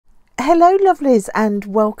Hello lovelies, and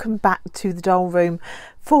welcome back to the doll room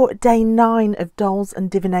for day 9 of Dolls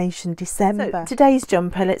and Divination December. So today's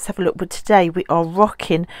jumper, let's have a look. But today we are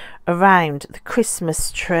rocking around the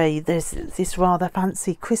Christmas tree. There's this rather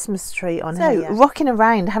fancy Christmas tree on here. So rocking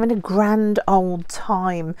around, having a grand old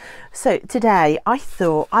time. So today I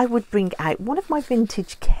thought I would bring out one of my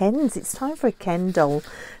vintage Kens. It's time for a Ken doll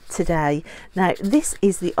today. Now this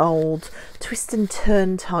is the old twist and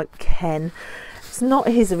turn type Ken. It's not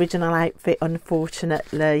his original outfit,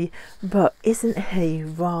 unfortunately, but isn't he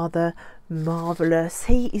rather marvellous?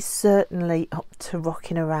 He is certainly up to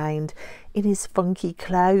rocking around in his funky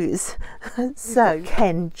clothes. So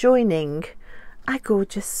Ken joining our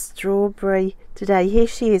gorgeous Strawberry today. Here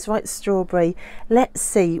she is, right, Strawberry. Let's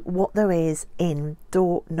see what there is in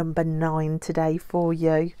door number 9 today for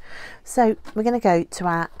you. So we're going to go to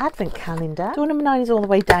our advent calendar. Door number 9 is all the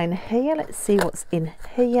way down here. Let's see what's in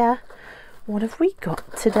here. What have we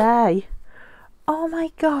got today? Oh my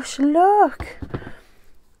gosh, look.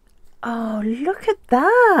 Oh, look at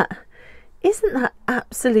that. Isn't that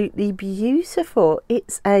absolutely beautiful?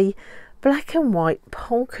 It's a black and white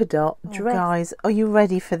polka dot dress. Guys, are you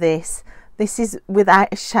ready for this? This is, without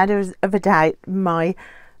a shadow of a doubt, my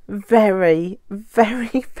very,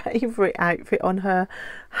 very favourite outfit on her.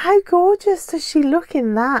 How gorgeous does she look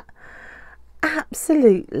in that?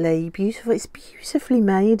 Absolutely beautiful. It's beautifully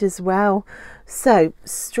made as well. So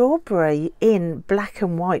Strawberry in black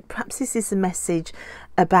and white. Perhaps this is a message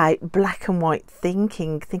about black and white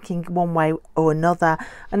thinking one way or another,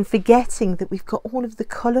 and forgetting that we've got all of the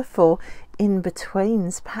colourful in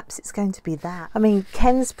betweens. Perhaps it's going to be that. I mean,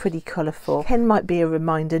 Ken's pretty colourful. Ken might be a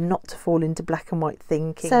reminder not to fall into black and white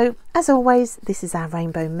thinking. So as always, this is our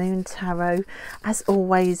Rainbow Moon Tarot. As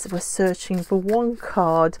always, we're searching for one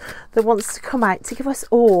card that wants to come out to give us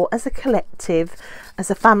all, as a collective,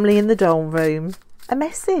 as a family in the doll room, a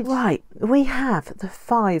message. Right, we have the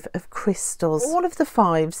 5 of crystals. All of the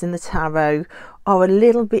 5s in the tarot are a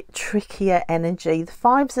little bit trickier energy. The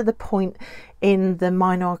 5s are the point in the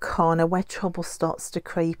minor arcana where trouble starts to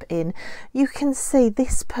creep in. You can see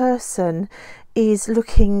this person is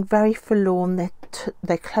looking very forlorn.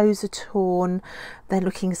 Their clothes are torn, they're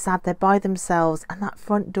looking sad, they're by themselves, and that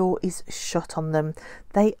front door is shut on them.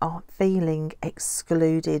 They are feeling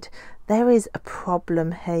excluded. There is a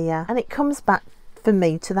problem here, and it comes back for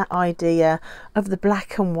me to that idea of the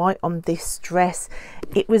black and white on this dress.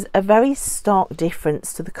 It was a very stark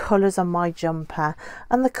difference to the colours on my jumper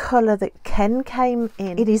and the colour that Ken came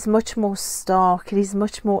in. It is much more stark. It is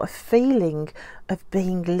much more a feeling of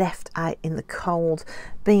being left out in the cold,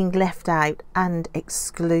 being left out and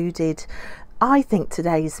excluded. I think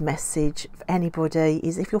today's message for anybody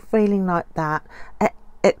is, if you're feeling like that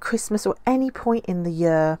at Christmas or any point in the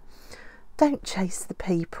year, don't chase the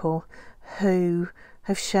people who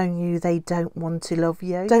have shown you they don't want to love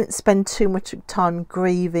you. Don't spend too much time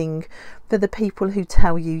grieving for the people who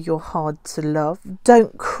tell you you're hard to love.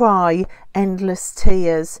 Don't cry endless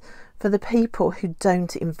tears for the people who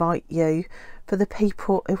don't invite you, for the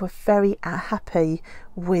people who are very happy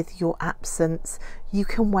with your absence. You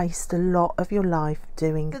can waste a lot of your life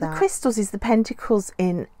doing that. The crystals is the pentacles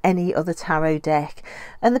in any other tarot deck,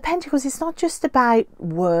 and the pentacles is not just about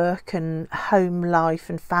work and home life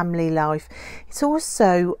and family life. It's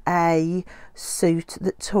also a suit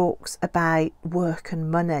that talks about work and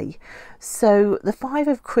money. So the 5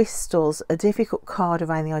 of crystals, a difficult card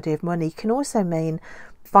around the idea of money, can also mean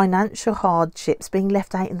financial hardships, being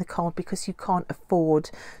left out in the cold because you can't afford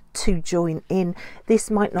to join in. This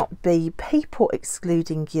might not be people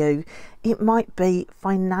excluding you, it might be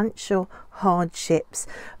financial hardships.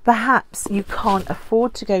 Perhaps you can't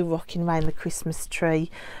afford to go rocking around the Christmas tree.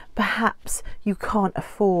 Perhaps you can't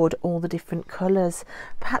afford all the different colours.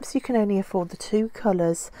 Perhaps you can only afford the 2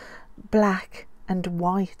 colours, black and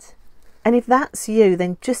white. And if that's you,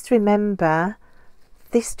 then just remember,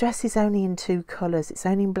 this dress is only in 2 colours. It's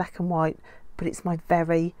only in black and white, but it's my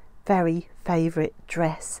very, very favourite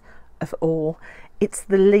dress of all. It's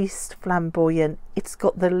the least flamboyant. It's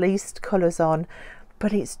got the least colours on,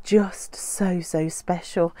 but it's just so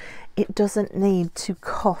special. It doesn't need to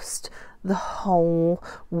cost the whole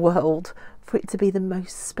world for it to be the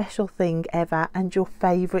most special thing ever and your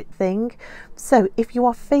favourite thing. So if you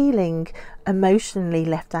are feeling emotionally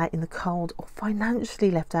left out in the cold or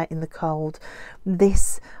financially left out in the cold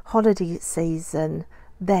this holiday season,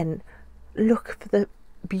 then look for the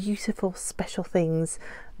beautiful special things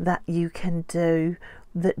that you can do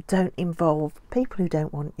that don't involve people who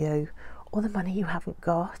don't want you or the money you haven't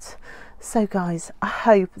got. So guys, I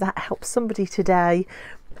hope that helps somebody today.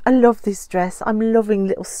 I love this dress. I'm loving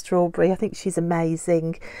little Strawberry. I think she's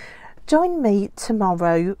amazing. join me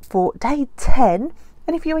tomorrow for day 10.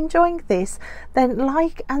 And if you're enjoying this, then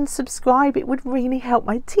like and subscribe. It would really help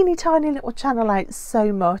my teeny tiny little channel out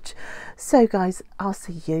so much. So guys, I'll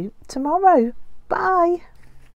see you tomorrow. Bye.